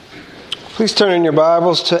Please turn in your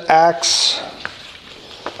Bibles to Acts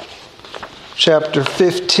chapter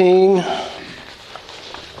 15.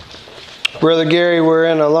 Brother Gary, we're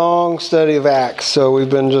in a long study of Acts, so we've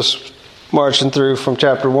been just marching through from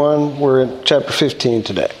chapter 1. We're in chapter 15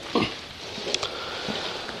 today,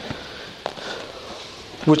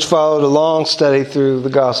 which followed a long study through the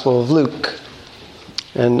Gospel of Luke.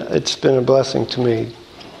 And it's been a blessing to me.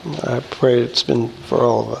 I pray it's been for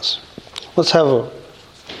all of us. Let's have a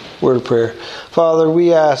word of prayer. Father,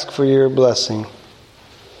 we ask for your blessing.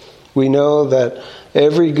 We know that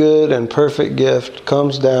every good and perfect gift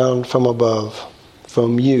comes down from above,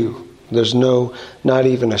 from you. There's not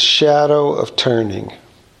even a shadow of turning.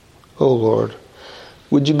 Oh Lord,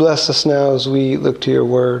 would you bless us now as we look to your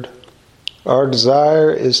word? Our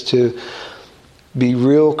desire is to be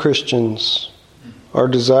real Christians. Our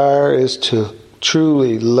desire is to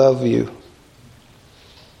truly love you.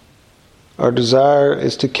 Our desire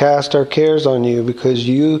is to cast our cares on you because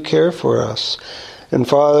you care for us. And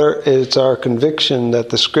Father, it's our conviction that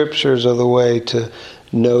the Scriptures are the way to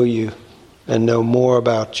know you and know more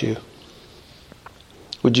about you.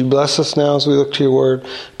 Would you bless us now as we look to your word?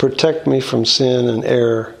 Protect me from sin and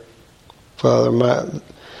error. Father,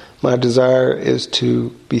 my desire is to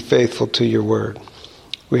be faithful to your word.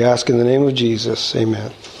 We ask in the name of Jesus.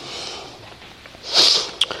 Amen.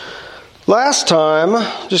 Last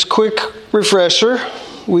time, just quick refresher,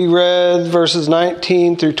 we read verses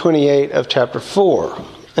 19 through 28 of chapter 4.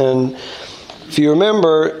 And if you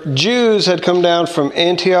remember, Jews had come down from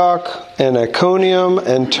Antioch and Iconium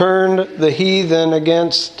and turned the heathen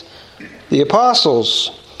against the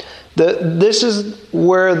apostles. This is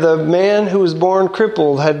where the man who was born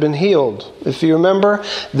crippled had been healed. If you remember,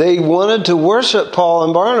 they wanted to worship Paul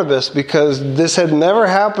and Barnabas because this had never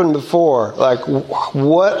happened before. Like,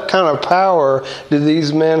 what kind of power do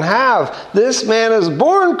these men have? This man is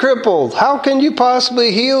born crippled. How can you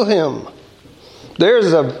possibly heal him?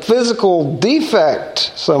 There's a physical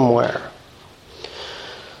defect somewhere.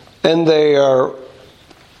 And they are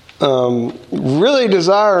really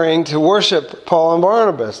desiring to worship Paul and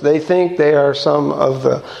Barnabas. They think they are some of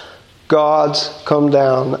the gods come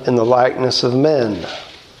down in the likeness of men.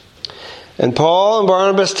 And Paul and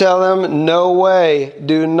Barnabas tell them, no way,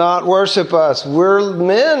 do not worship us. We're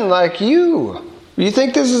men like you. You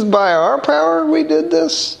think this is by our power we did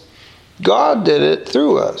this? God did it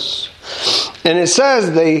through us. And it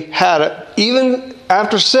says they had, even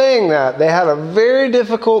after saying that, they had a very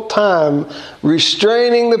difficult time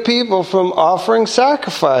restraining the people from offering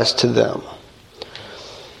sacrifice to them.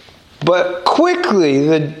 But quickly,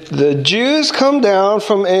 the Jews come down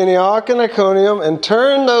from Antioch and Iconium and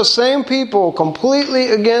turn those same people completely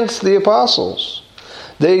against the apostles.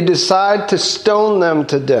 They decide to stone them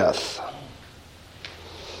to death.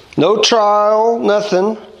 No trial,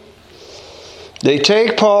 nothing. They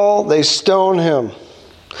take Paul, they stone him.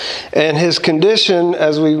 And his condition,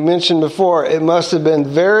 as we mentioned before, it must have been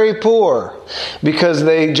very poor because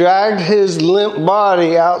they dragged his limp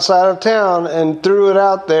body outside of town and threw it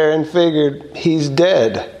out there and figured he's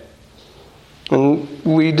dead. And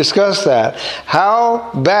we discussed that.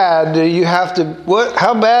 How bad do you have to,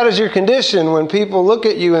 how bad is your condition when people look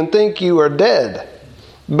at you and think you are dead?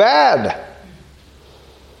 Bad.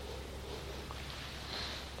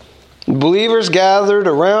 Believers gathered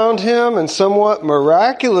around him, and somewhat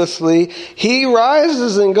miraculously, he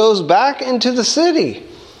rises and goes back into the city.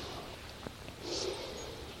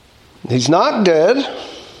 He's not dead.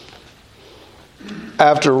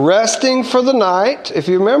 After resting for the night, if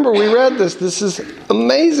you remember, we read this. This is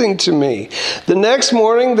amazing to me. The next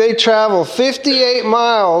morning, they travel 58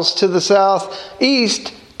 miles to the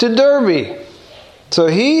southeast to Derbe. So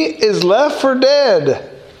he is left for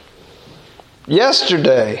dead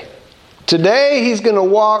yesterday. Today, he's going to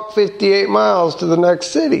walk 58 miles to the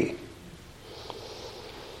next city.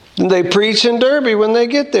 And they preach in Derbe when they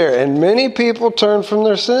get there. And many people turn from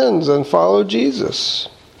their sins and follow Jesus.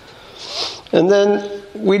 And then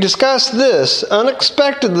we discussed this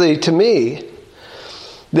unexpectedly to me.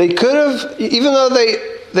 They could have, even though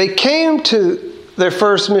they came to their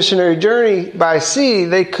first missionary journey by sea,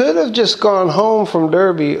 they could have just gone home from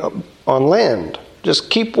Derbe on land.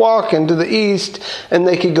 Just keep walking to the east, and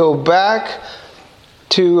they could go back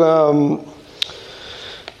to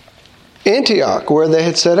Antioch, where they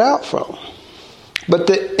had set out from. But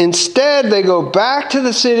instead, they go back to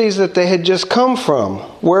the cities that they had just come from,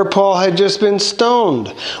 where Paul had just been stoned,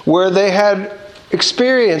 where they had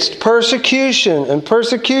experienced persecution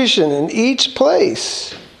in each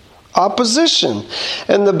place, opposition.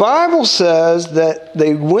 And the Bible says that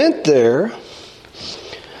they went there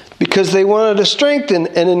because they wanted to strengthen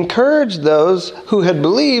and encourage those who had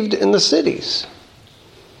believed in the cities.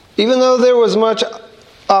 Even though there was much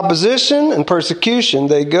opposition and persecution,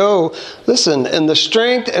 they go, listen, in the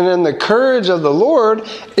strength and in the courage of the Lord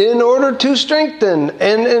in order to strengthen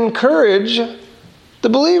and encourage the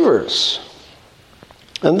believers.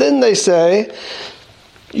 And then they say,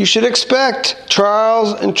 you should expect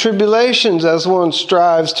trials and tribulations as one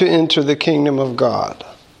strives to enter the kingdom of God.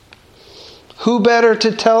 Who better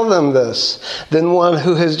to tell them this than one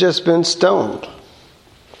who has just been stoned?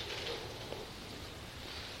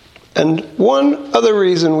 And one other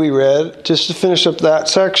reason we read, just to finish up that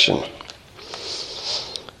section,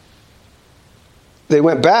 they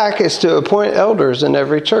went back is to appoint elders in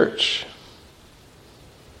every church.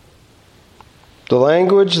 The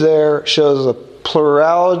language there shows a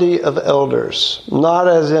plurality of elders, not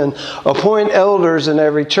as in appoint elders in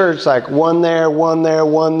every church, like one there, one there,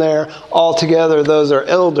 one there, all together those are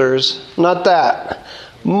elders. Not that.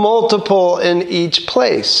 Multiple in each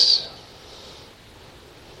place.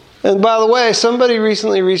 And by the way, somebody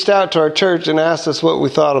recently reached out to our church and asked us what we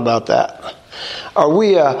thought about that. Are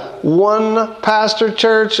we a one pastor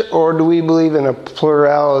church, or do we believe in a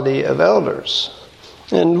plurality of elders?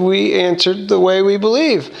 And we answered the way we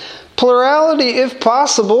believe. Plurality if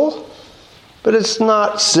possible, but it's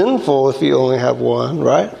not sinful if you only have one,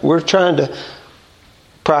 right? We're trying to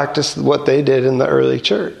practice what they did in the early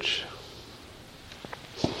church.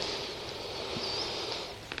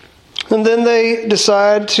 And then they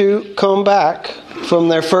decide to come back from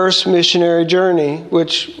their first missionary journey,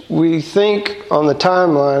 which we think on the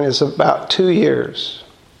timeline is about 2 years.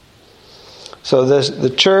 So the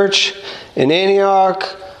church in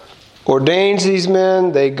Antioch ordains these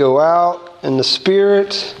men. They go out in the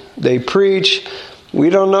Spirit. They preach. We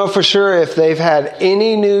don't know for sure if they've had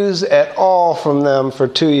any news at all from them for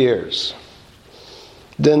 2 years.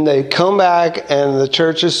 Then they come back and the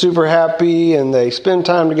church is super happy and they spend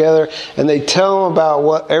time together and they tell them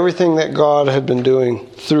about everything that God had been doing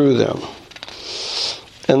through them.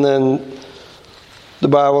 And then the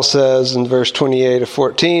Bible says in verse 28 of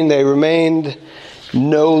 14, they remained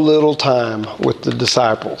no little time with the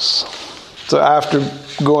disciples. So after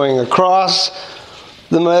going across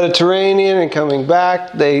the Mediterranean and coming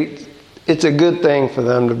back, it's a good thing for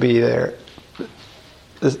them to be there.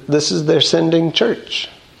 This is their sending church.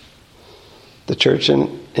 The church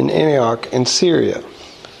in Antioch in Syria.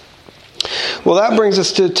 Well, that brings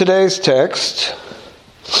us to today's text.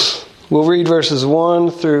 We'll read verses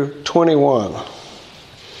 1 through 21.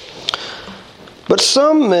 But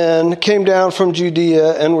some men came down from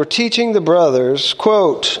Judea and were teaching the brothers,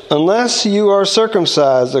 quote, unless you are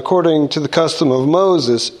circumcised according to the custom of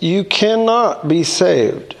Moses, you cannot be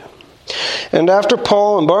saved. And after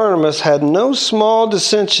Paul and Barnabas had no small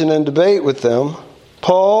dissension and debate with them,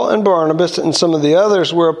 Paul and Barnabas and some of the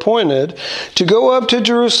others were appointed to go up to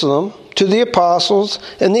Jerusalem to the apostles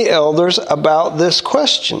and the elders about this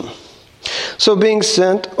question. So being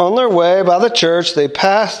sent on their way by the church, they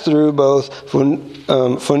passed through both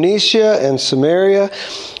Phoenicia and Samaria,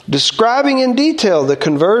 describing in detail the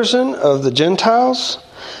conversion of the Gentiles,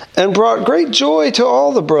 and brought great joy to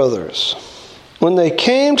all the brothers. When they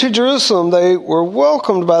came to Jerusalem, they were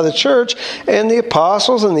welcomed by the church and the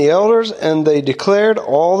apostles and the elders, and they declared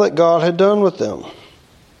all that God had done with them.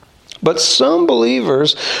 But some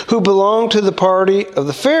believers who belonged to the party of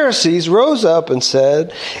the Pharisees rose up and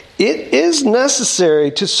said, it is necessary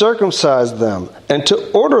to circumcise them and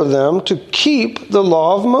to order them to keep the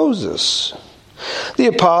law of Moses. The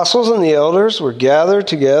apostles and the elders were gathered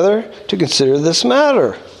together to consider this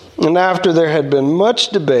matter. And after there had been much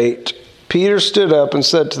debate, Peter stood up and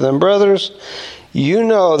said to them, brothers, you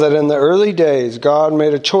know that in the early days God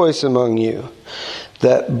made a choice among you,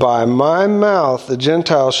 that by my mouth the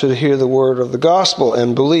Gentiles should hear the word of the gospel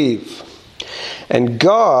and believe. And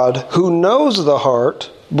God, who knows the heart,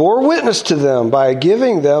 bore witness to them by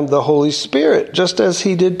giving them the Holy Spirit, just as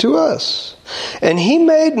he did to us. And he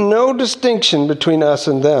made no distinction between us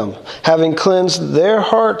and them, having cleansed their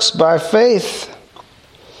hearts by faith.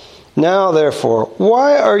 Now, therefore,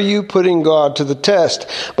 why are you putting God to the test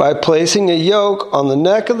by placing a yoke on the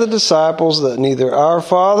neck of the disciples that neither our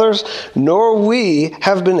fathers nor we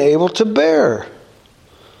have been able to bear?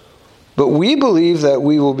 But we believe that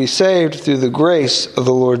we will be saved through the grace of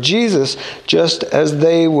the Lord Jesus, just as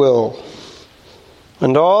they will.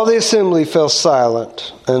 And all the assembly fell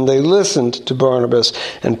silent, and they listened to Barnabas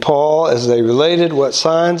and Paul as they related what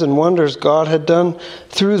signs and wonders God had done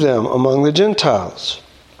through them among the Gentiles.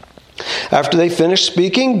 After they finished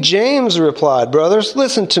speaking, James replied, "Brothers,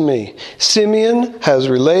 listen to me. Simeon has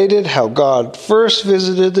related how God first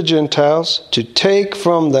visited the Gentiles to take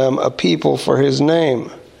from them a people for his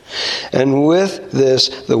name. And with this,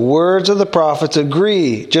 the words of the prophets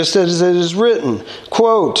agree, just as it is written,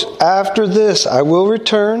 quote, 'After this I will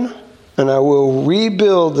return, and I will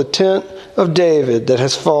rebuild the tent of David that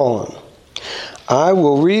has fallen. I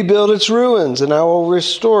will rebuild its ruins, and I will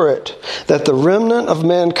restore it, that the remnant of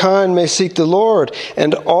mankind may seek the Lord,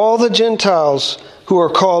 and all the Gentiles who are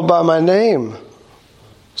called by my name,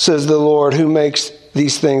 says the Lord, who makes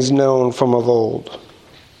these things known from of old.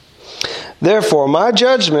 Therefore, my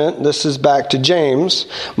judgment,'" this is back to James,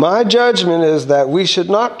 "'my judgment is that we should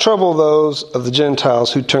not trouble those of the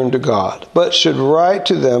Gentiles who turn to God, but should write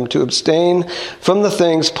to them to abstain from the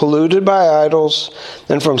things polluted by idols,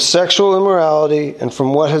 and from sexual immorality, and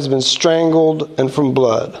from what has been strangled, and from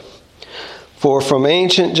blood. For from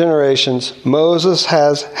ancient generations Moses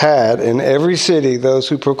has had in every city those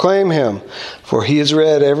who proclaim him, for he is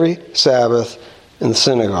read every Sabbath in the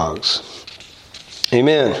synagogues.'"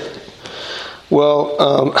 Amen.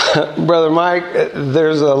 Well, Brother Mike,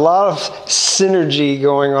 there's a lot of synergy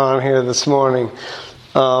going on here this morning.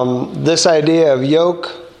 This idea of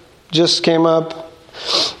yoke just came up.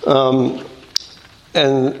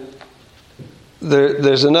 And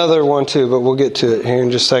there's another one too, but we'll get to it here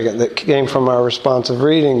in just a second, that came from our responsive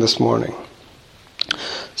reading this morning.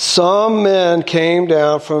 "Some men came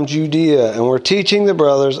down from Judea and were teaching the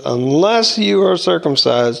brothers, 'Unless you are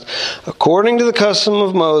circumcised according to the custom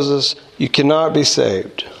of Moses, you cannot be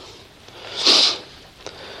saved.'"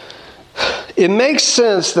 It makes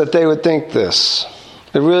sense that they would think this.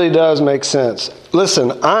 It really does make sense.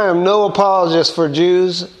 Listen, I am no apologist for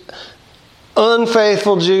Jews,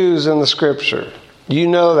 unfaithful Jews in the Scripture. You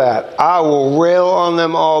know that. I will rail on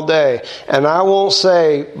them all day. And I won't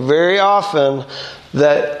say very often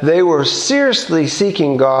that they were seriously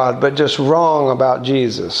seeking God, but just wrong about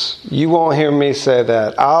Jesus. You won't hear me say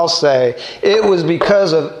that. I'll say it was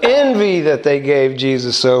because of envy that they gave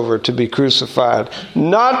Jesus over to be crucified,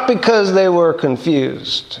 not because they were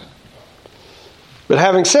confused. But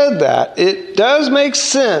having said that, it does make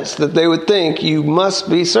sense that they would think you must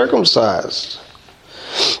be circumcised.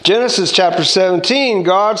 Genesis chapter 17,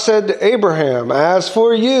 God said to Abraham, "As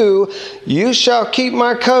for you, you shall keep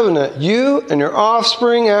my covenant, you and your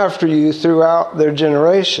offspring after you throughout their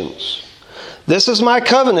generations. This is my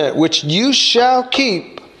covenant which you shall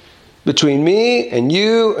keep between me and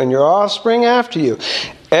you and your offspring after you.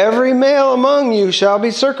 Every male among you shall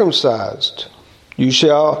be circumcised. You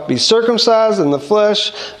shall be circumcised in the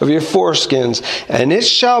flesh of your foreskins, and it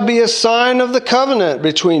shall be a sign of the covenant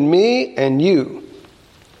between me and you.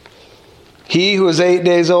 He who is 8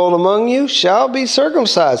 days old among you shall be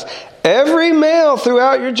circumcised. Every male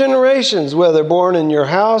throughout your generations, whether born in your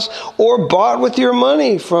house or bought with your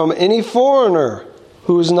money from any foreigner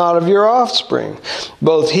who is not of your offspring.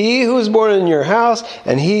 Both he who is born in your house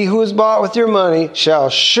and he who is bought with your money shall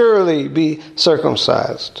surely be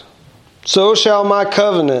circumcised. So shall my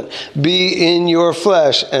covenant be in your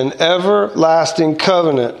flesh, an everlasting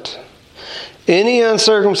covenant. Any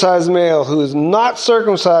uncircumcised male who is not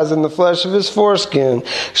circumcised in the flesh of his foreskin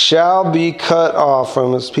shall be cut off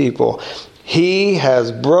from his people. He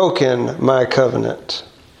has broken my covenant."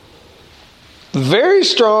 Very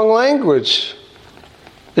strong language.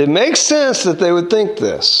 It makes sense that they would think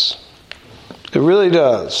this. It really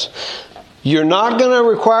does. You're not going to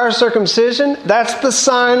require circumcision? That's the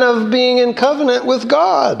sign of being in covenant with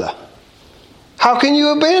God. How can you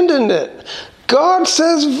abandon it? God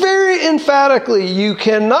says very emphatically, you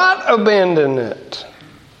cannot abandon it.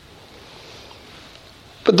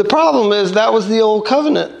 But the problem is that was the old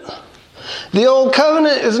covenant. The old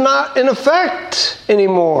covenant is not in effect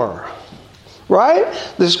anymore. Right?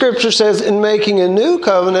 The Scripture says in making a new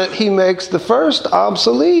covenant, he makes the first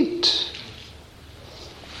obsolete.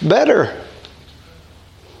 Better.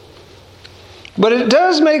 But it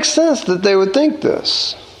does make sense that they would think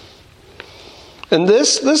this. And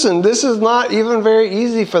this is not even very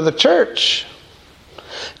easy for the church.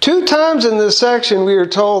 2 times in this section we are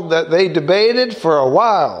told that they debated for a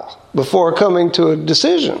while before coming to a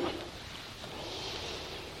decision.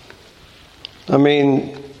 I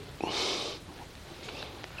mean,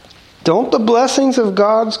 don't the blessings of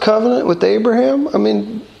God's covenant with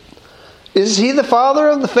Abraham, is he the father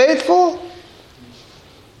of the faithful?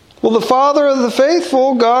 Well, the father of the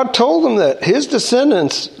faithful, God told him that his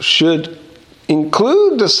descendants should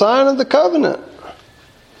include the sign of the covenant.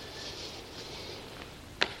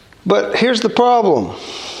 But here's the problem,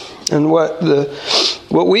 and what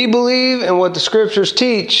we believe and what the Scriptures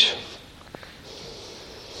teach.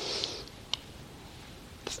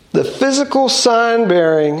 The physical sign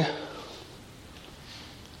bearing,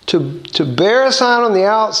 to bear a sign on the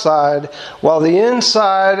outside while the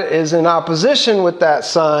inside is in opposition with that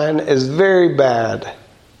sign, is very bad.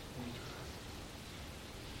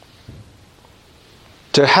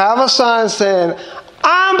 To have a sign saying,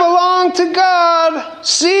 I belong to God,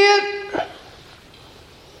 see it?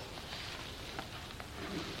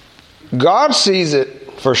 God sees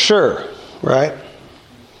it for sure, right?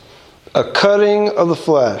 A cutting of the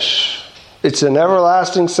flesh. It's an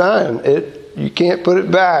everlasting sign. You can't put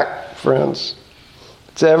it back, friends.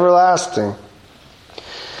 It's everlasting.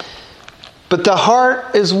 But the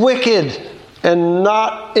heart is wicked and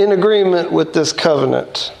not in agreement with this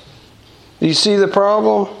covenant. Do you see the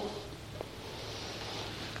problem?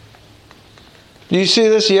 Do you see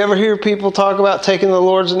this? You ever hear people talk about taking the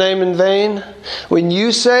Lord's name in vain? When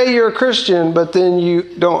you say you're a Christian, but then you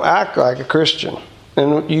don't act like a Christian.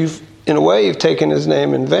 And in a way, you've taken His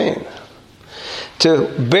name in vain. To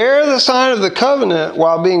bear the sign of the covenant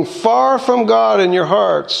while being far from God in your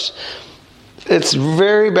hearts, it's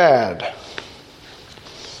very bad.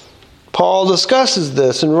 Paul discusses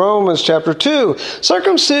this in Romans chapter 2.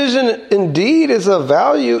 Circumcision indeed is of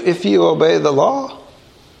value if you obey the law.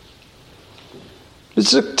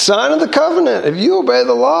 It's a sign of the covenant. If you obey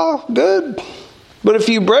the law, good. But if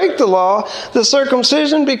you break the law, the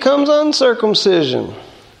circumcision becomes uncircumcision.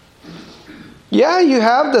 Yeah, you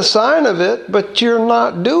have the sign of it, but you're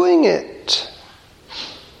not doing it.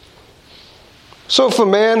 So if a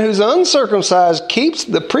man who's uncircumcised keeps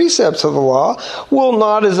the precepts of the law, will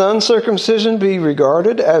not his uncircumcision be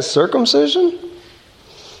regarded as circumcision?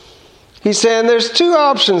 He's saying there's two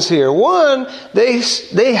options here. One, they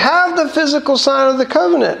have the physical sign of the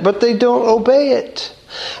covenant, but they don't obey it.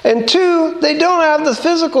 And two, they don't have the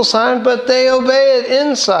physical sign, but they obey it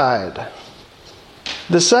inside.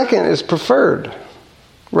 The second is preferred,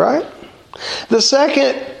 right? The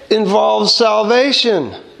second involves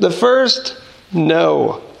salvation. The first,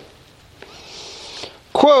 no.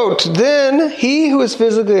 Quote, then he who is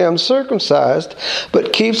physically uncircumcised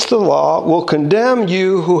but keeps the law will condemn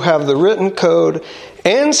you who have the written code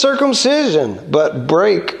and circumcision but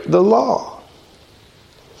break the law.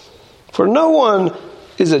 For no one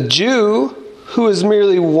is a Jew who is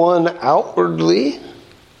merely one outwardly,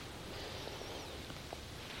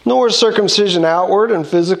 nor is circumcision outward and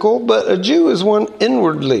physical, but a Jew is one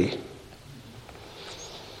inwardly.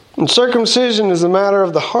 And circumcision is a matter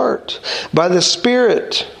of the heart, by the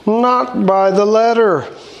Spirit, not by the letter.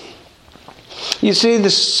 You see, the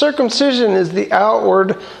circumcision is the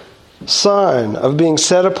outward sign of being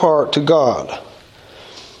set apart to God.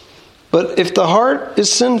 But if the heart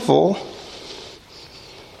is sinful,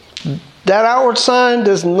 that outward sign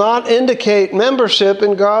does not indicate membership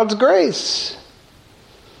in God's grace.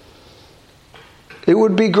 It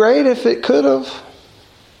would be great if it could have.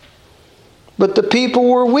 But the people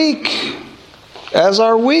were weak, as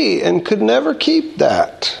are we, and could never keep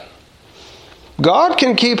that. God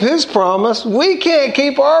can keep His promise. We can't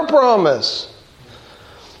keep our promise.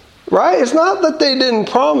 Right? It's not that they didn't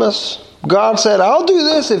promise. God said, I'll do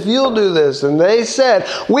this if you'll do this. And they said,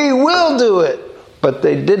 we will do it. But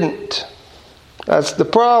they didn't. That's the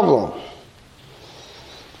problem.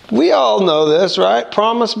 We all know this, right?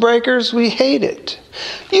 Promise breakers, we hate it.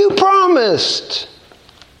 You promised.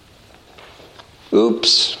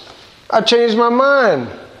 Oops, I changed my mind.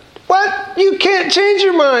 What? You can't change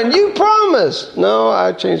your mind. You promised. No,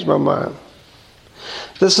 I changed my mind.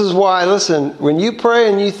 This is why, listen, when you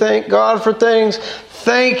pray and you thank God for things,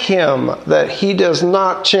 thank Him that He does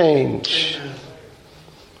not change.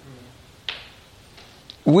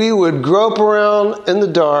 We would grope around in the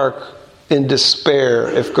dark in despair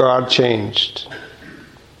if God changed.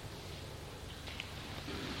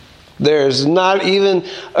 There's not even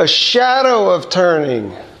a shadow of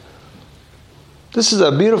turning. This is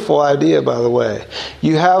a beautiful idea, by the way.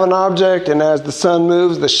 You have an object, and as the sun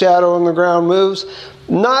moves, the shadow on the ground moves.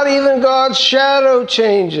 Not even God's shadow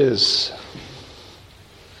changes.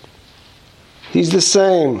 He's the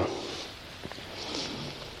same.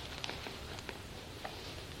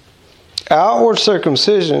 Outward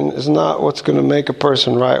circumcision is not what's going to make a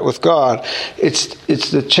person right with God. It's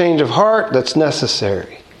the change of heart that's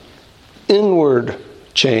necessary. Inward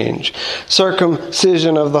change.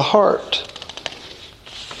 Circumcision of the heart.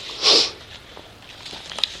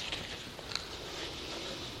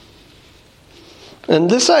 And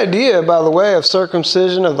this idea, by the way, of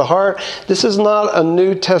circumcision of the heart, this is not a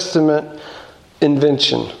New Testament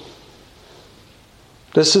invention.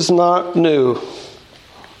 This is not new.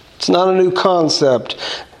 It's not a new concept.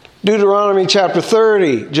 Deuteronomy chapter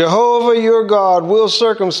 30, Jehovah your God will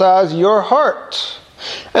circumcise your heart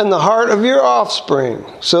and the heart of your offspring,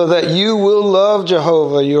 so that you will love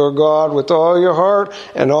Jehovah your God with all your heart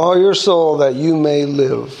and all your soul, that you may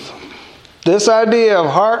live. This idea of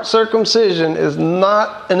heart circumcision is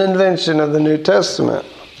not an invention of the New Testament.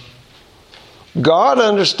 God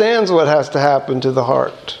understands what has to happen to the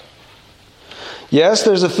heart. Yes,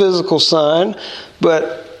 there's a physical sign,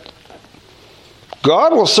 but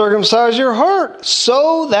God will circumcise your heart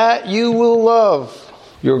so that you will love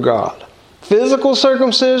your God. Physical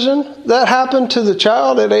circumcision, that happened to the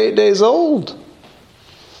child at 8 days old.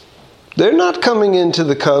 They're not coming into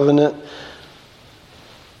the covenant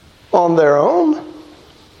on their own.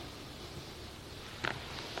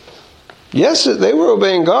 Yes, they were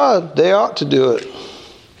obeying God. They ought to do it.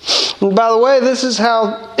 And by the way, this is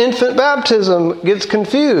how infant baptism gets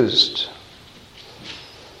confused.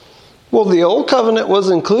 Well, the old covenant was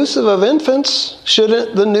inclusive of infants.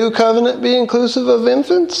 Shouldn't the new covenant be inclusive of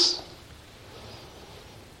infants?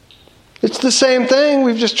 It's the same thing.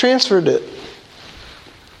 We've just transferred it.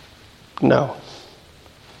 No.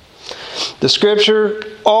 The Scripture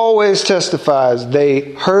always testifies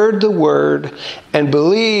they heard the word and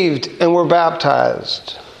believed and were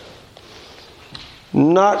baptized.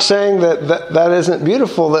 Not saying that isn't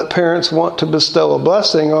beautiful, that parents want to bestow a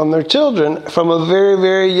blessing on their children from a very,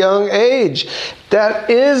 very young age. That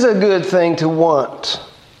is a good thing to want.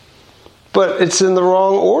 But it's in the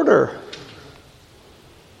wrong order.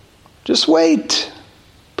 Just wait.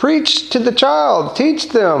 Preach to the child. Teach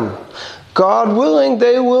them. God willing,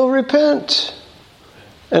 they will repent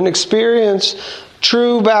and experience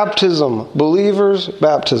true baptism. Believers'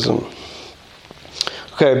 baptism.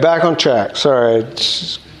 Okay, back on track. Sorry.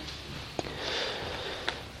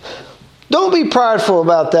 Don't be prideful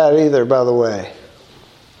about that either, by the way.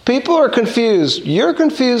 People are confused. You're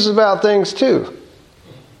confused about things too.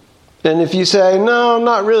 And if you say, no,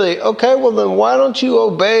 not really. Okay, well then why don't you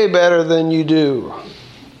obey better than you do?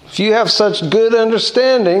 If you have such good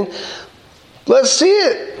understanding, let's see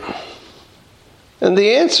it. And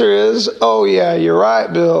the answer is, oh yeah, you're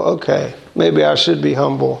right, Bill. Okay, maybe I should be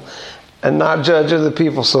humble and not judge other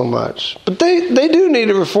people so much. But they do need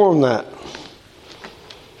to reform that.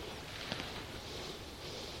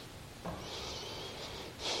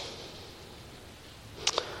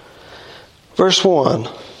 Verse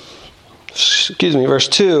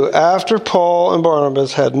 2. After Paul and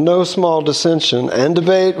Barnabas had no small dissension and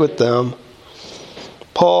debate with them,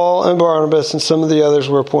 Paul and Barnabas and some of the others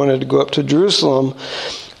were appointed to go up to Jerusalem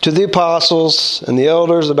to the apostles and the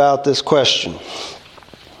elders about this question.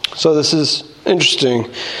 So this is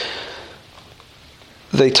interesting.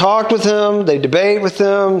 They talked with him, they debate with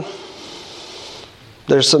them.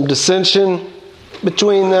 There's some dissension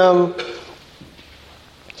between them.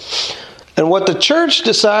 And what the church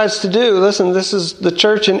decides to do, listen, this is the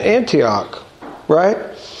church in Antioch, right?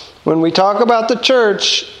 When we talk about the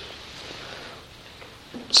church,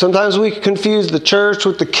 sometimes we confuse the church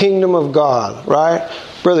with the kingdom of God, right?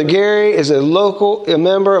 Brother Gary is a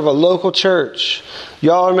member of a local church.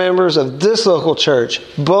 Y'all are members of this local church.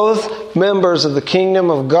 Both members of the kingdom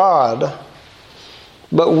of God.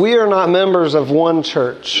 But we are not members of one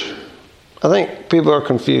church. I think people are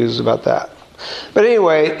confused about that. But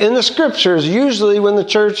anyway, in the Scriptures, usually when the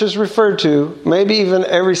church is referred to, maybe even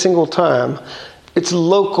every single time, it's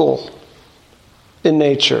local in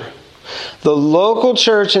nature. The local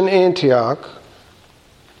church in Antioch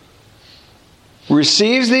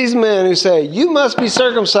receives these men who say, you must be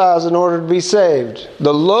circumcised in order to be saved.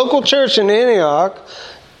 The local church in Antioch,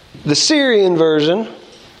 the Syrian version,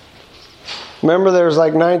 remember there's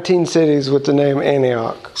like 19 cities with the name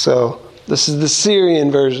Antioch. So this is the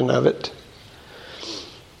Syrian version of it.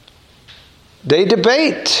 They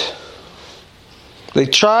debate. They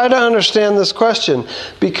try to understand this question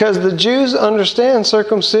because the Jews understand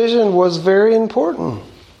circumcision was very important.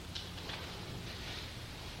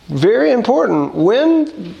 Very important.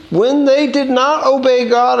 When they did not obey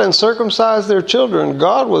God and circumcise their children,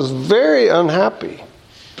 God was very unhappy.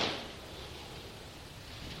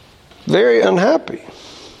 Very unhappy.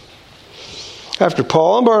 After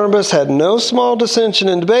Paul and Barnabas had no small dissension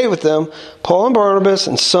and debate with them, Paul and Barnabas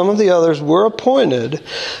and some of the others were appointed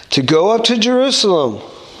to go up to Jerusalem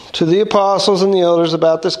to the apostles and the elders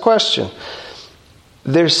about this question.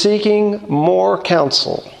 They're seeking more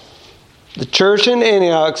counsel. The church in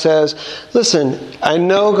Antioch says, listen, I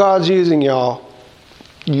know God's using y'all.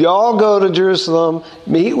 Y'all go to Jerusalem,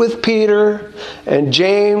 meet with Peter and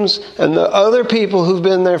James and the other people who've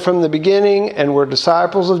been there from the beginning and were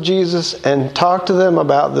disciples of Jesus, and talk to them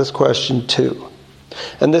about this question too.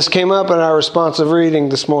 And this came up in our responsive reading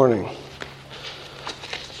this morning.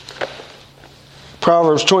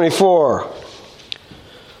 Proverbs 24.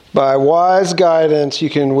 By wise guidance you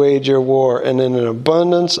can wage your war, and in an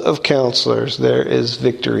abundance of counselors there is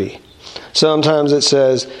victory. Sometimes it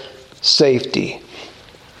says safety.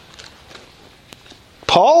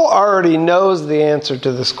 Paul already knows the answer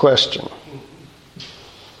to this question.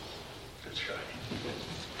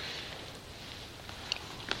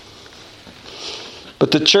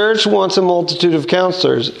 But the church wants a multitude of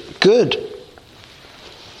counselors. Good.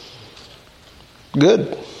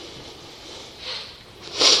 Good.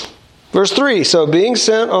 Verse 3, so being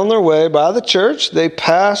sent on their way by the church, they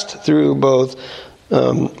passed through both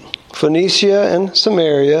Phoenicia and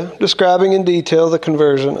Samaria, describing in detail the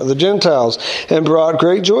conversion of the Gentiles, and brought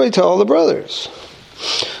great joy to all the brothers.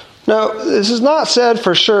 Now, this is not said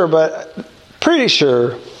for sure, but pretty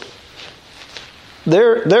sure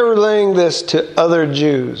they're relaying this to other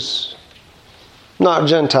Jews, not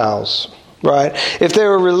Gentiles. Right? If they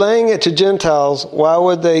were relaying it to Gentiles, why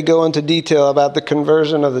would they go into detail about the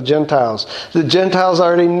conversion of the Gentiles? The Gentiles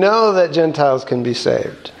already know that Gentiles can be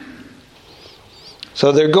saved.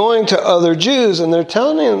 So they're going to other Jews and they're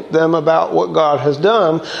telling them about what God has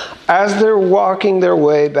done as they're walking their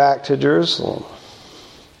way back to Jerusalem.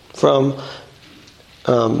 From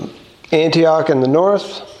Antioch in the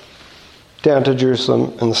north down to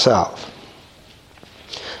Jerusalem in the south.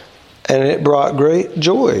 And it brought great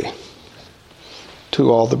joy to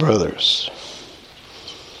all the brothers.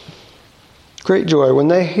 Great joy. When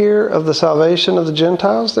they hear of the salvation of the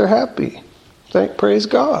Gentiles, they're happy. Praise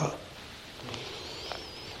God.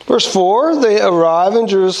 Verse 4, they arrive in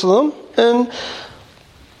Jerusalem and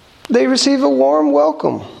they receive a warm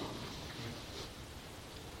welcome.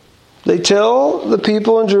 They tell the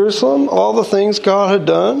people in Jerusalem all the things God had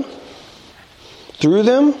done through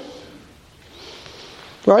them.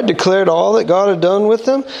 Right? Declared all that God had done with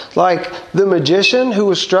them. Like the magician who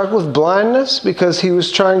was struck with blindness because he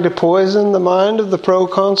was trying to poison the mind of the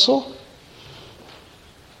proconsul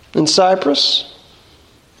in Cyprus.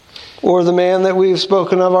 Or the man that we've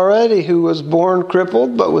spoken of already who was born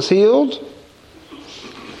crippled but was healed.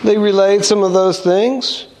 They relayed some of those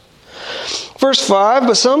things. Verse 5,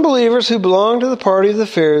 but some believers who belonged to the party of the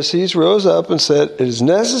Pharisees rose up and said, it is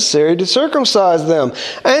necessary to circumcise them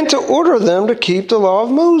and to order them to keep the law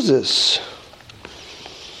of Moses.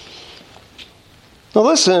 Now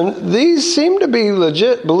listen, these seem to be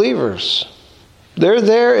legit believers. They're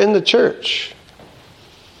there in the church.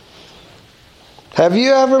 Have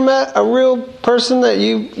you ever met a real person that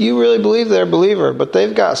you really believe they're a believer, but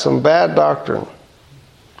they've got some bad doctrine?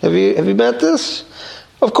 Have you met this?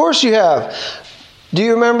 Of course you have. Do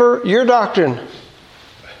you remember your doctrine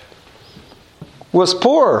was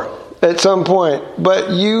poor at some point, but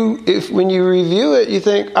when you review it, you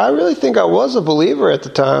think, I really think I was a believer at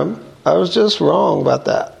the time. I was just wrong about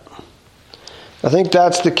that. I think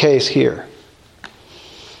that's the case here.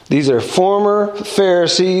 These are former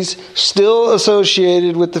Pharisees, still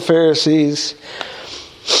associated with the Pharisees.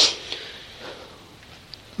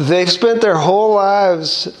 They've spent their whole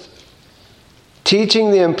lives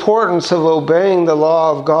teaching the importance of obeying the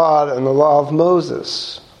law of God and the law of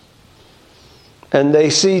Moses. And they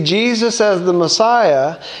see Jesus as the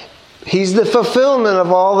Messiah. He's the fulfillment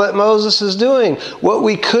of all that Moses is doing. What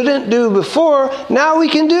we couldn't do before, now we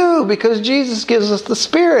can do because Jesus gives us the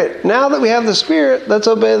Spirit. Now that we have the Spirit, let's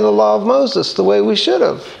obey the law of Moses the way we should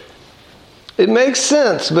have. It makes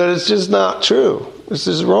sense, but it's just not true. This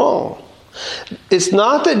is wrong. It's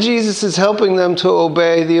not that Jesus is helping them to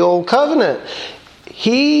obey the old covenant.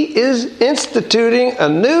 He is instituting a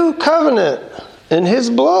new covenant in His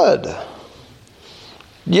blood.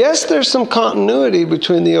 Yes, there's some continuity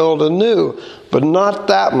between the old and new, but not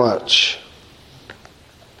that much.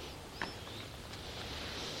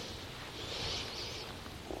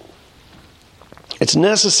 It's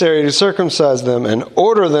necessary to circumcise them and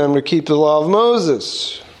order them to keep the law of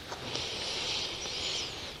Moses.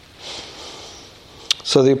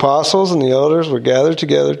 So the apostles and the elders were gathered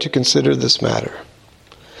together to consider this matter.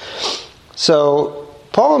 So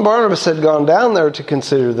Paul and Barnabas had gone down there to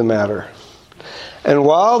consider the matter. And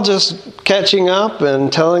while just catching up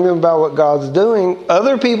and telling them about what God's doing,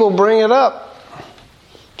 other people bring it up.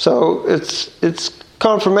 So it's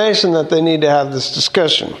confirmation that they need to have this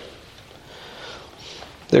discussion.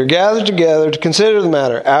 They're gathered together to consider the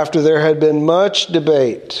matter after there had been much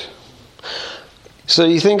debate. So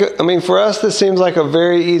you think, for us this seems like a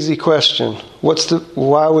very easy question.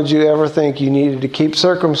 Why would you ever think you needed to keep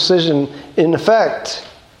circumcision in effect?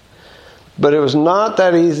 But it was not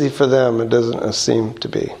that easy for them, it doesn't seem to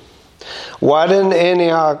be. Why didn't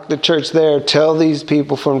Antioch, the church there, tell these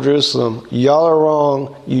people from Jerusalem, y'all are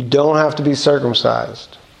wrong, you don't have to be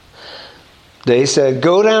circumcised? They said,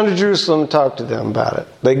 go down to Jerusalem and talk to them about it.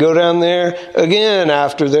 They go down there again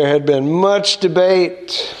after there had been much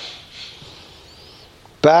debate.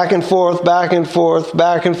 Back and forth, back and forth,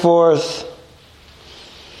 back and forth.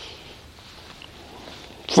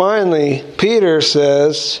 Finally, Peter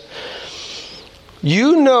says,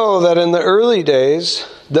 you know that in the early days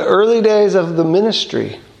of the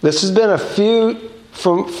ministry, this has been a few,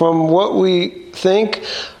 from what we think,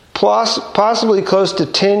 possibly close to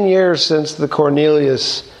 10 years since the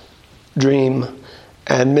Cornelius dream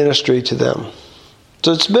and ministry to them.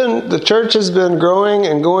 So the church has been growing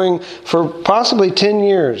and going for possibly 10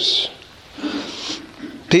 years.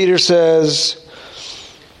 Peter says,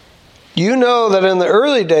 you know that in the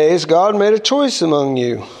early days God made a choice among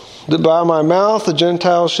you, that by my mouth the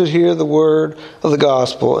Gentiles should hear the word of the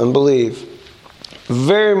gospel and believe.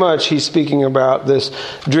 Very much he's speaking about this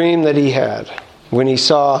dream that he had when he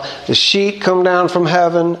saw the sheet come down from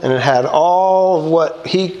heaven, and it had all of what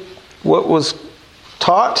was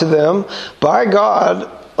taught to them by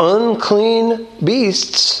God, unclean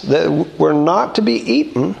beasts that were not to be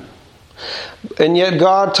eaten, and yet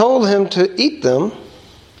God told him to eat them.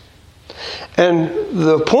 And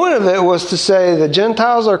the point of it was to say the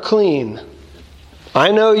Gentiles are clean.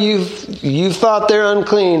 I know you've thought they're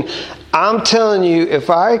unclean. I'm telling you, if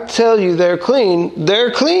I tell you they're clean,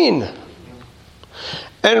 they're clean.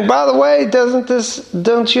 And by the way,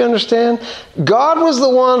 don't you understand? God was the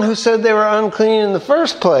one who said they were unclean in the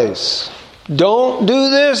first place. Don't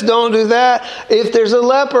do this, don't do that. If there's a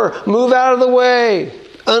leper, move out of the way.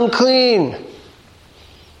 Unclean.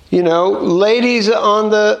 Ladies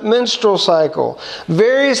on the menstrual cycle.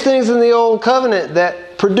 Various things in the old covenant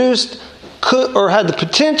that could or had the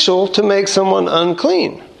potential to make someone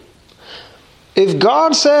unclean. If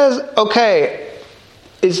God says, okay,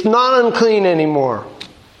 it's not unclean anymore,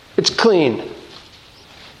 it's clean,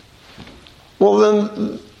 well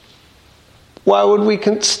then, why would we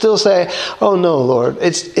still say, oh no, Lord,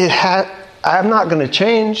 I'm not going to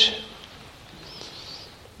change?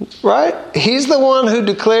 Right? He's the one who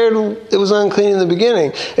declared it was unclean in the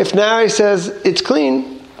beginning. If now he says it's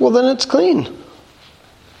clean, well then it's clean.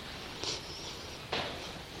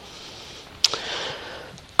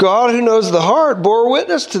 God, who knows the heart, bore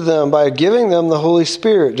witness to them by giving them the Holy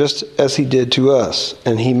Spirit, just as he did to us.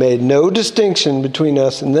 And he made no distinction between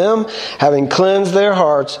us and them, having cleansed their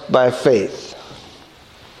hearts by faith.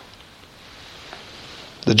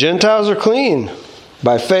 The Gentiles are clean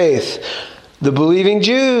by faith. The believing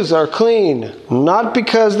Jews are clean, not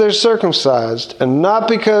because they're circumcised, and not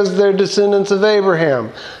because they're descendants of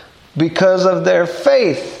Abraham, because of their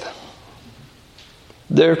faith.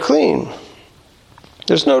 They're clean.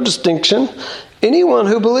 There's no distinction. Anyone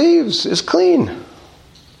who believes is clean,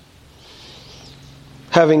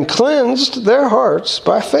 having cleansed their hearts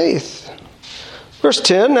by faith. Verse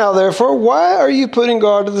 10, now therefore, why are you putting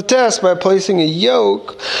God to the test by placing a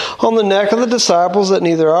yoke on the neck of the disciples that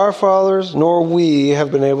neither our fathers nor we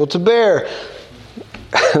have been able to bear?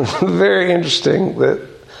 Very interesting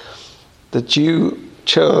that you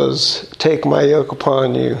chose take my yoke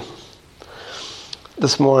upon you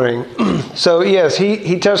this morning. So yes,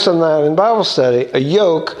 he touched on that in Bible study. A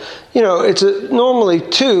yoke, it's normally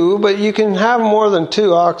two, but you can have more than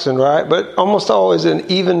two oxen, right? But almost always in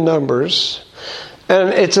even numbers. And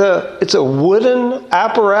it's a wooden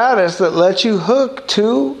apparatus that lets you hook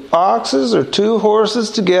two oxes or two horses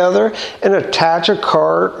together and attach a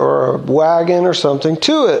cart or a wagon or something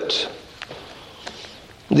to it.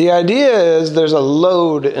 The idea is there's a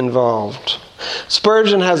load involved.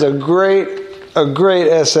 Spurgeon has a great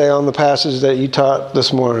essay on the passage that you taught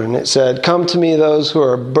this morning. It said, come to me those who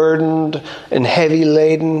are burdened and heavy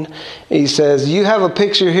laden. He says, you have a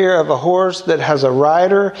picture here of a horse that has a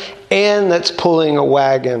rider and that's pulling a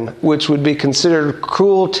wagon, which would be considered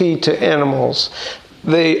cruelty to animals.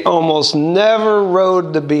 They almost never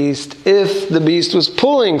rode the beast if the beast was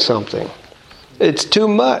pulling something. It's too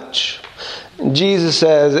much. And Jesus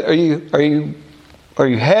says, are you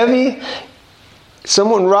heavy?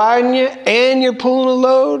 Someone riding you and you're pulling a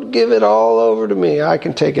load? Give it all over to me. I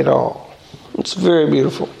can take it all. It's very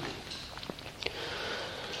beautiful.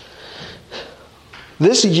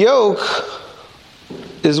 This yoke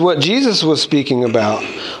is what Jesus was speaking about.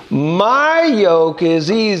 My yoke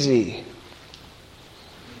is easy.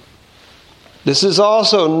 This is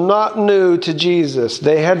also not new to Jesus.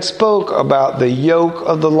 They had spoke about the yoke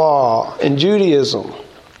of the law in Judaism.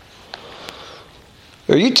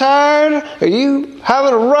 Are you tired? Are you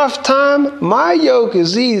having a rough time? My yoke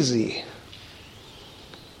is easy.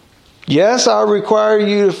 Yes, I require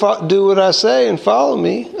you to do what I say and follow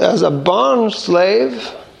me as a bond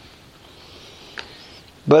slave.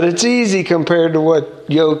 But it's easy compared to what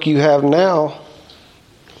yoke you have now.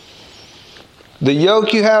 The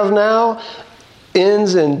yoke you have now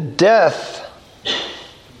ends in death.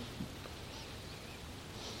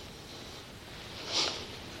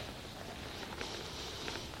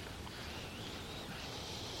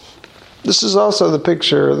 This is also the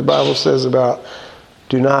picture the Bible says about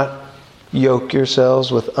do not yoke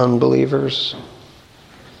yourselves with unbelievers.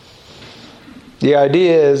 The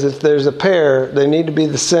idea is if there's a pair, they need to be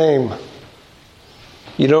the same.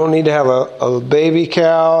 You don't need to have a baby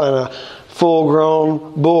cow and a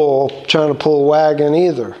full-grown bull trying to pull a wagon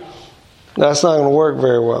either. That's not going to work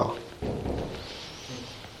very well.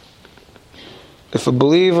 If a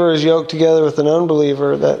believer is yoked together with an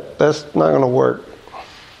unbeliever, that's not going to work.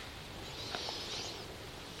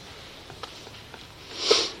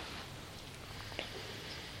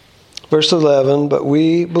 Verse 11, but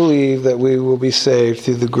we believe that we will be saved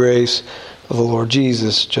through the grace of the Lord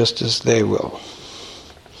Jesus, just as they will.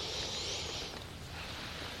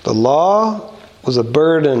 The law was a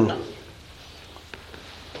burden.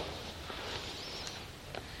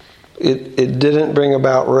 It didn't bring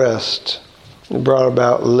about rest. It brought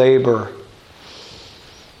about labor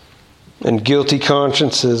and guilty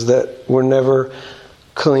consciences that were never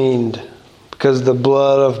cleaned. Because the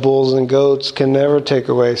blood of bulls and goats can never take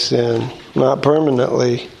away sin, not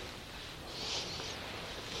permanently.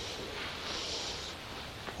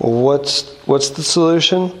 Well, what's the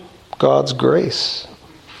solution? God's grace.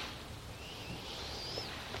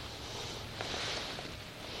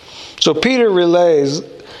 So Peter relays,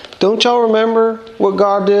 don't y'all remember what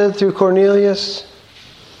God did through Cornelius?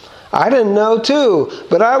 I didn't know too,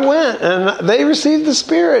 but I went and they received the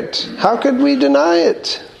Spirit. How could we deny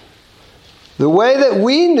it? The way that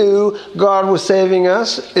we knew God was saving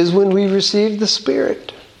us is when we received the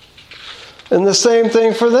Spirit. And the same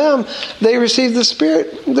thing for them. They received the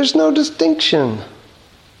Spirit. There's no distinction.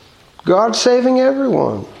 God's saving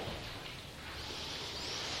everyone.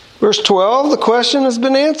 Verse 12, the question has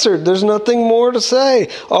been answered. There's nothing more to say.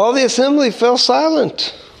 All the assembly fell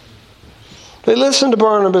silent. They listened to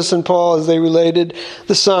Barnabas and Paul as they related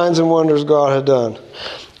the signs and wonders God had done.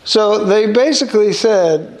 So they basically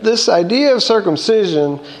said, this idea of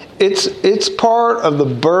circumcision, it's part of the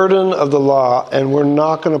burden of the law, and we're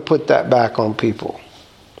not going to put that back on people.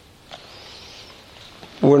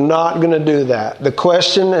 We're not going to do that. The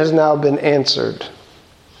question has now been answered.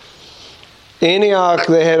 Antioch,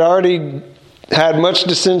 they had already had much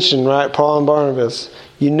dissension, right? Paul and Barnabas.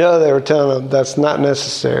 You know they were telling them that's not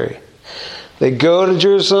necessary. They go to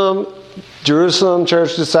Jerusalem. Jerusalem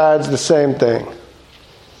church decides the same thing.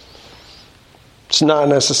 It's not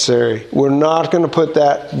necessary. We're not going to put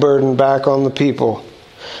that burden back on the people.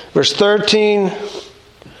 Verse 13,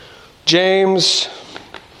 James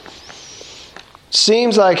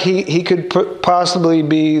seems like he could possibly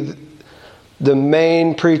be the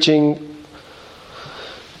main preaching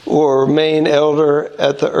or main elder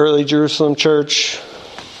at the early Jerusalem church.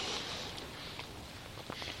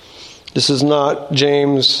 This is not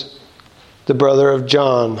James, the brother of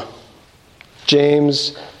John.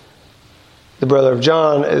 James, the brother of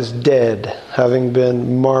John, is dead, having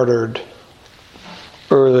been martyred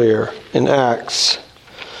earlier in Acts.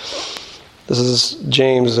 This is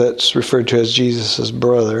James that's referred to as Jesus'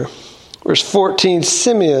 brother. Verse 14,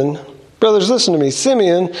 Simeon. Brothers, listen to me.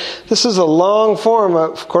 Simeon, this is a long form,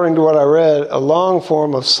 according to what I read, a long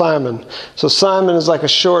form of Simon. So Simon is like a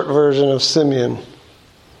short version of Simeon.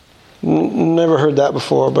 Never heard that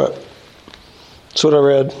before, but that's what I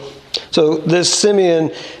read. So this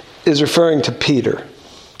Simeon is referring to Peter.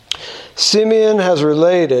 Simeon has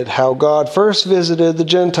related how God first visited the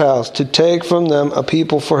Gentiles to take from them a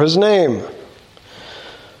people for his name.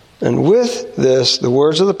 And with this, the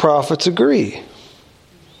words of the prophets agree.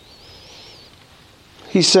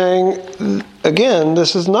 He's saying, again,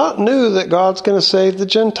 this is not new that God's going to save the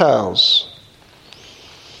Gentiles.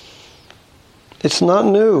 It's not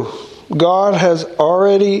new. God has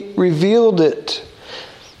already revealed it.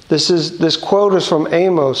 This quote is from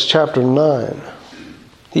Amos chapter 9.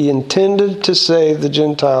 He intended to save the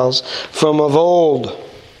Gentiles from of old.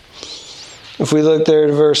 If we look there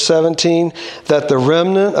to verse 17, that the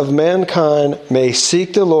remnant of mankind may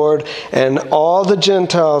seek the Lord, and all the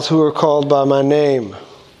Gentiles who are called by my name,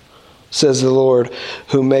 says the Lord,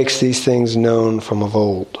 who makes these things known from of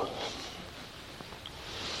old.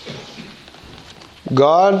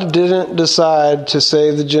 God didn't decide to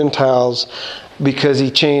save the Gentiles because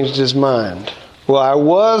he changed his mind. Well, I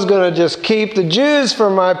was going to just keep the Jews for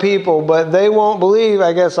my people, but they won't believe.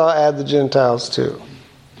 I guess I'll add the Gentiles too.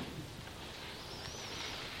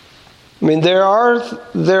 I mean, there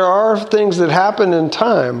are things that happen in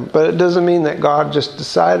time, but it doesn't mean that God just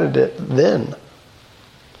decided it then.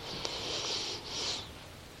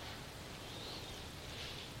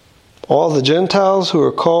 All the Gentiles who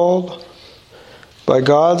are called by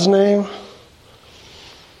God's name,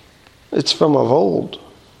 it's from of old.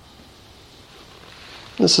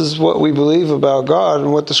 This is what we believe about God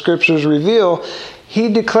and what the Scriptures reveal.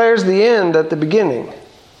 He declares the end at the beginning.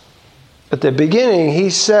 At the beginning, He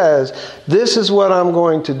says, this is what I'm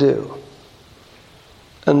going to do.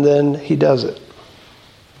 And then He does it.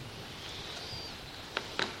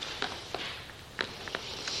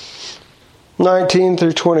 (19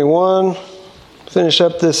 through 21). Finish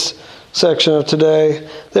up this section of today.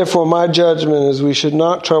 Therefore, my judgment is we should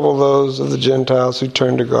not trouble those of the Gentiles who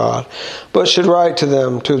turn to God, but should write to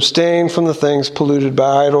them to abstain from the things polluted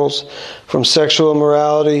by idols, from sexual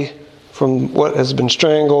immorality, from what has been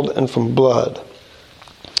strangled, and from blood.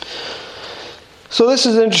 So this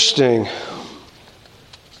is interesting.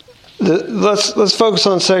 Let's focus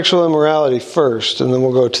on sexual immorality first, and then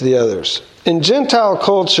we'll go to the others. In Gentile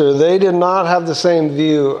culture, they did not have the same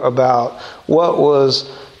view about what was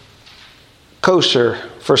kosher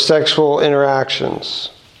for sexual interactions.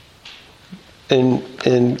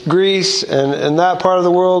 In Greece and in that part of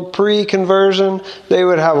the world, pre-conversion, they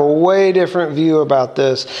would have a way different view about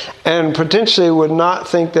this and potentially would not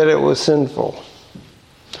think that it was sinful.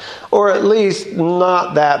 Or at least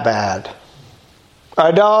not that bad.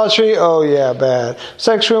 Idolatry, oh yeah, bad.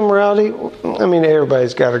 Sexual immorality, I mean,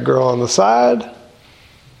 everybody's got a girl on the side.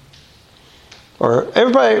 Or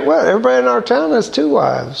everybody in our town has 2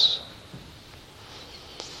 wives.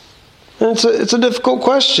 And it's a difficult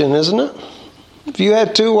question, isn't it? If you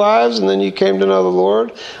had 2 wives and then you came to know the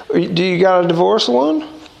Lord, do you got to divorce one?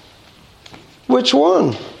 Which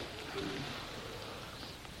one?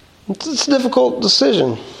 It's a difficult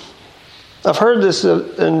decision. I've heard this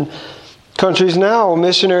in countries now.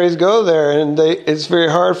 Missionaries go there and it's very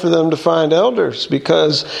hard for them to find elders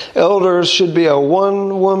because elders should be a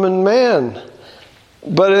one-woman man.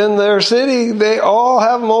 But in their city, they all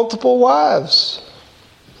have multiple wives.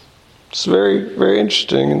 It's very, very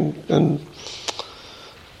interesting and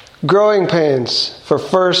growing pains for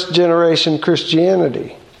first-generation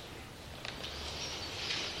Christianity.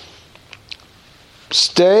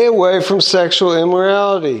 Stay away from sexual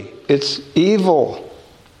immorality. It's evil.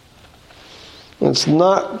 It's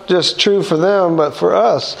not just true for them, but for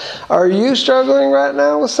us. Are you struggling right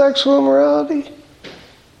now with sexual immorality?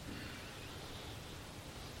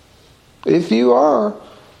 If you are,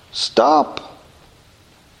 stop.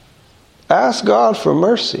 Ask God for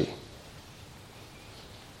mercy.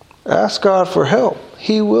 Ask God for help.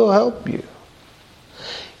 He will help you.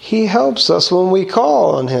 He helps us when we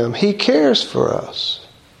call on Him. He cares for us.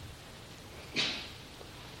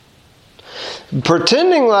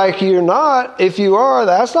 Pretending like you're not, if you are,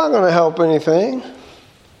 that's not going to help anything.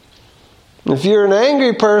 If you're an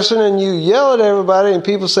angry person and you yell at everybody and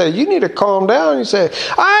people say, you need to calm down, you say,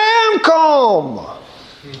 I am calm.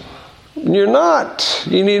 You're not.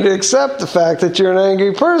 You need to accept the fact that you're an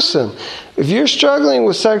angry person. If you're struggling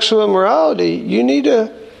with sexual immorality, you need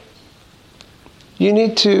to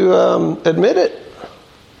admit it.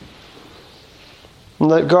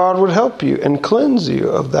 And that God would help you and cleanse you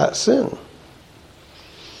of that sin.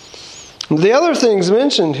 The other things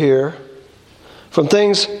mentioned here, from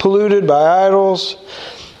things polluted by idols,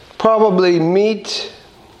 probably meat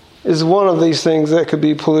is one of these things that could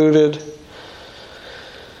be polluted.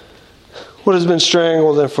 What has been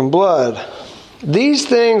strangled, and from blood. These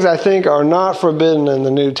things, I think, are not forbidden in the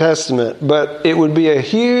New Testament, but it would be a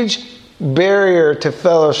huge barrier to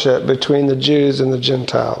fellowship between the Jews and the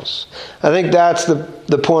Gentiles. I think that's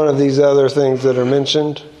the point of these other things that are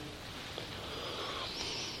mentioned.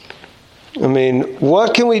 I mean,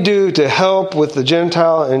 what can we do to help with the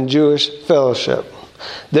Gentile and Jewish fellowship?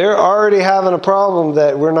 They're already having a problem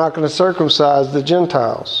that we're not going to circumcise the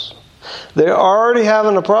Gentiles. They're already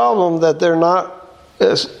having a problem that they're not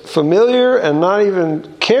as familiar and not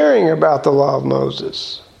even caring about the law of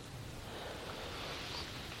Moses.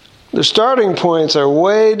 The starting points are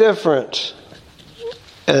way different.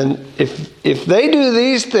 And if they do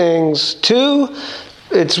these things too,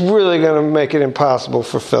 it's really going to make it impossible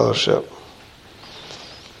for fellowship.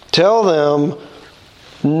 Tell them,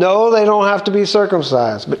 no, they don't have to be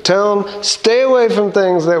circumcised. But tell them, stay away from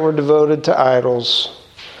things that were devoted to idols.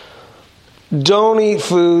 Don't eat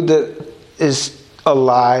food that is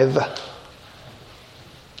alive.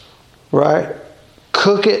 Right?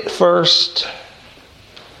 Cook it first.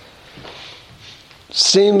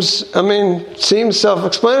 Seems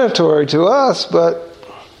self-explanatory to us, but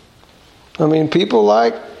people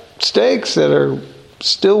like steaks that are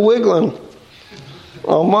still wiggling.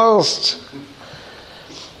 Almost.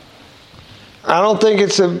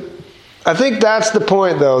 I think that's the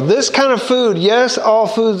point, though. This kind of food, yes, all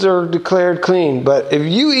foods are declared clean, but if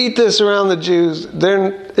you eat this around the Jews,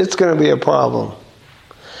 then it's going to be a problem.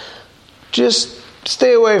 Just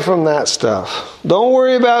stay away from that stuff. Don't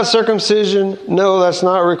worry about circumcision. No, that's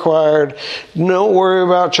not required. Don't worry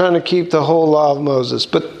about trying to keep the whole law of Moses.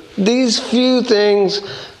 But these few things,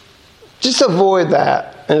 just avoid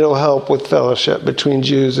that, and it'll help with fellowship between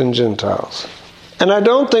Jews and Gentiles. And I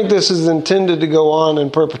don't think this is intended to go on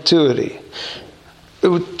in perpetuity.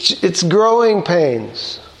 It's growing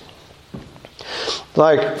pains.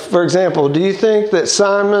 Like, for example, do you think that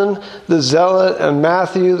Simon the Zealot and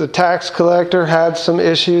Matthew the tax collector had some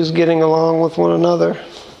issues getting along with one another?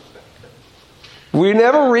 We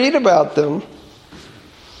never read about them.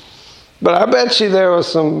 But I bet you there was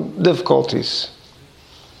some difficulties.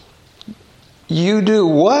 You do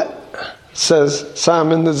what? Says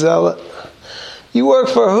Simon the Zealot. You work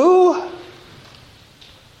for who?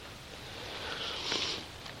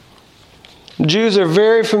 Jews are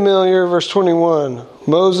very familiar, verse 21.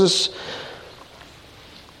 Moses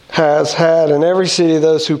has had in every city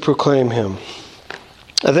those who proclaim him.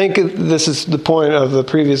 I think this is the point of the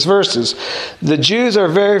previous verses. The Jews are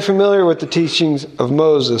very familiar with the teachings of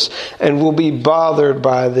Moses and will be bothered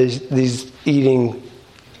by these eating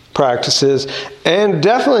practices, and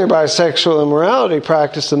definitely by sexual immorality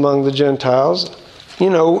practiced among the Gentiles. You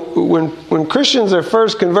know, when Christians are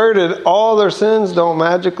first converted, all their sins don't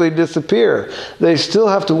magically disappear. They still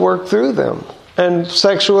have to work through them. And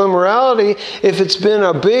sexual immorality, if it's been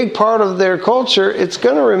a big part of their culture, it's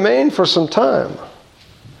going to remain for some time.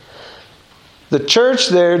 The church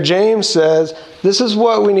there, James says, this is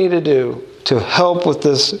what we need to do to help with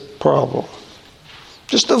this problem.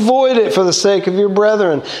 Just avoid it for the sake of your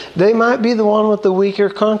brethren. They might be the one with the weaker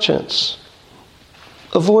conscience.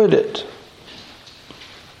 Avoid it.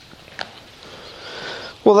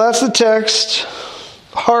 Well, that's the text.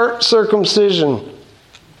 Heart circumcision.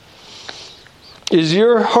 Is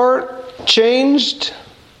your heart changed?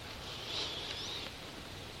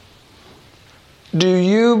 Do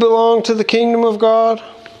you belong to the kingdom of God?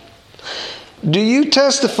 Do you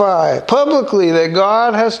testify publicly that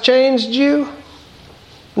God has changed you?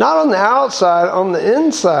 Not on the outside, on the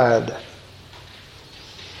inside.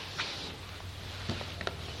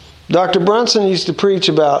 Dr. Brunson used to preach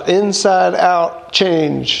about inside-out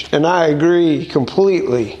change, and I agree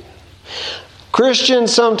completely.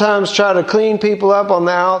 Christians sometimes try to clean people up on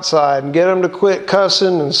the outside and get them to quit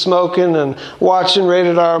cussing and smoking and watching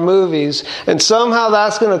rated R movies, and somehow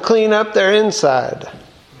that's going to clean up their inside.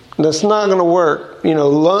 That's not going to work. You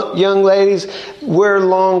know, young ladies, wear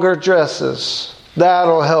longer dresses.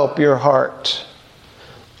 That'll help your heart.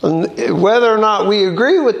 And whether or not we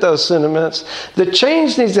agree with those sentiments, the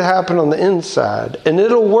change needs to happen on the inside, and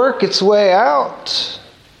it'll work its way out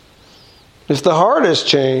if the heart is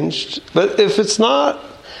changed. But if it's not,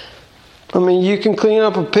 I mean, you can clean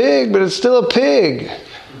up a pig, but it's still a pig.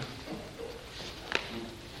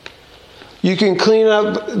 You can clean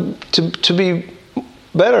up, to be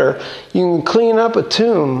better, you can clean up a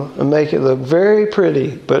tomb and make it look very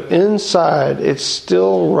pretty, but inside it's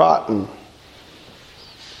still rotten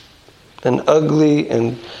and ugly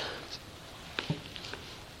and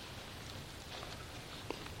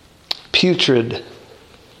putrid.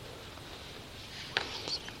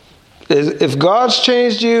 If God's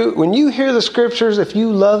changed you, when you hear the scriptures, if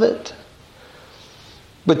you love it,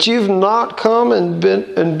 but you've not come and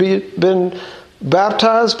been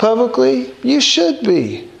baptized publicly, you should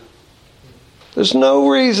be. There's no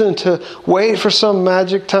reason to wait for some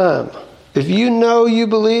magic time. If you know you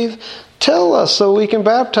believe, tell us so we can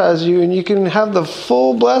baptize you and you can have the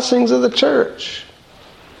full blessings of the church.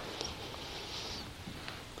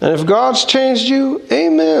 And if God's changed you,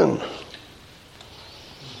 amen.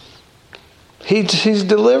 He's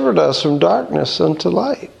delivered us from darkness unto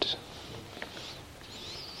light.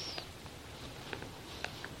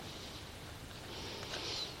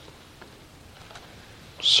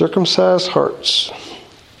 Circumcised hearts.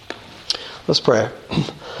 Let's pray.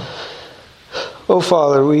 Oh,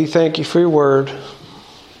 Father, we thank you for your word.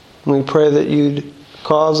 We pray that you'd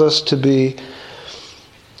cause us to be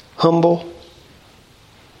humble,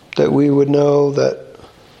 that we would know that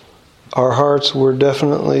our hearts were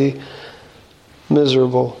definitely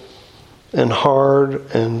miserable and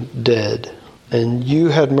hard and dead. And you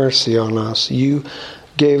had mercy on us. You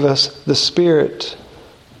gave us the Spirit.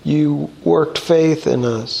 You worked faith in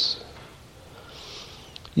us.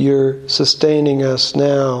 You're sustaining us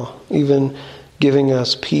now, even giving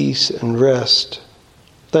us peace and rest.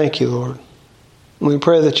 Thank you, Lord. We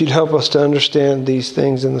pray that you'd help us to understand these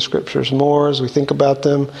things in the Scriptures more as we think about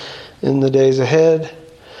them in the days ahead,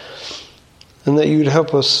 and that you'd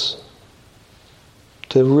help us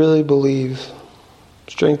to really believe,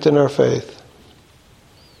 strengthen our faith.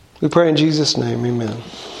 We pray in Jesus' name, amen.